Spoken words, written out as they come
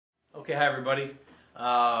Okay, hi everybody.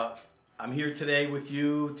 I'm here today with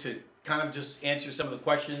you to kind of just answer some of the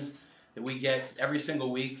questions that we get every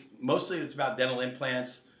single week. Mostly it's about dental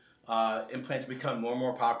implants. Implants become more and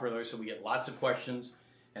more popular, so we get lots of questions.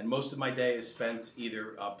 And most of my day is spent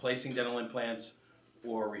either placing dental implants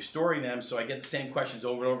or restoring them. So I get the same questions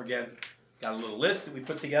over and over again. Got a little list that we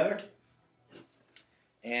put together.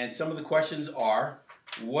 And some of the questions are,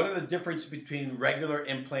 what are the differences between regular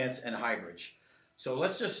implants and Hybridge? So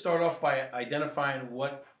let's just start off by identifying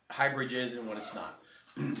what Hybridge is and what it's not.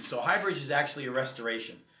 So Hybridge is actually a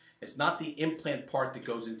restoration. It's not the implant part that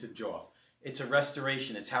goes into jaw. It's a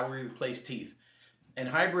restoration. It's how we replace teeth. And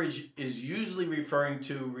Hybridge is usually referring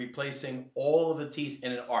to replacing all of the teeth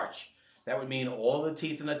in an arch. That would mean all the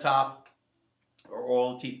teeth in the top or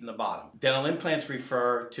all the teeth in the bottom. Dental implants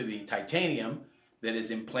refer to the titanium that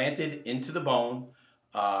is implanted into the bone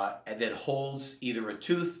and that holds either a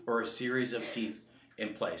tooth or a series of teeth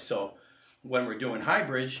in place. So when we're doing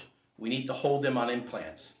Hybridge, we need to hold them on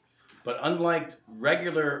implants. But unlike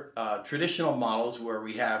regular traditional models where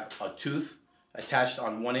we have a tooth attached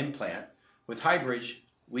on one implant, with Hybridge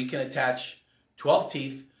we can attach 12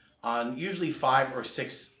 teeth on usually 5 or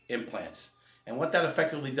 6 implants. And what that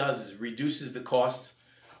effectively does is reduces the cost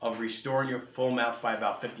of restoring your full mouth by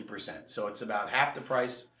about 50%. So it's about half the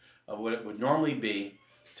price of what it would normally be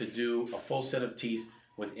to do a full set of teeth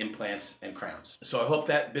with implants and crowns. So I hope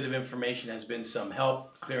that bit of information has been some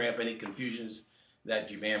help clearing up any confusions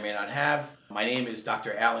that you may or may not have. My name is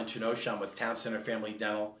Dr. Alan Chinosha. I'm with Town Center Family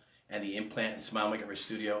Dental and the Implant and Smile Makeover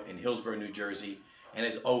Studio in Hillsborough, New Jersey. And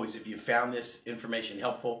as always, if you found this information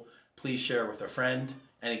helpful, please share it with a friend.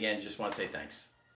 And again, just want to say thanks.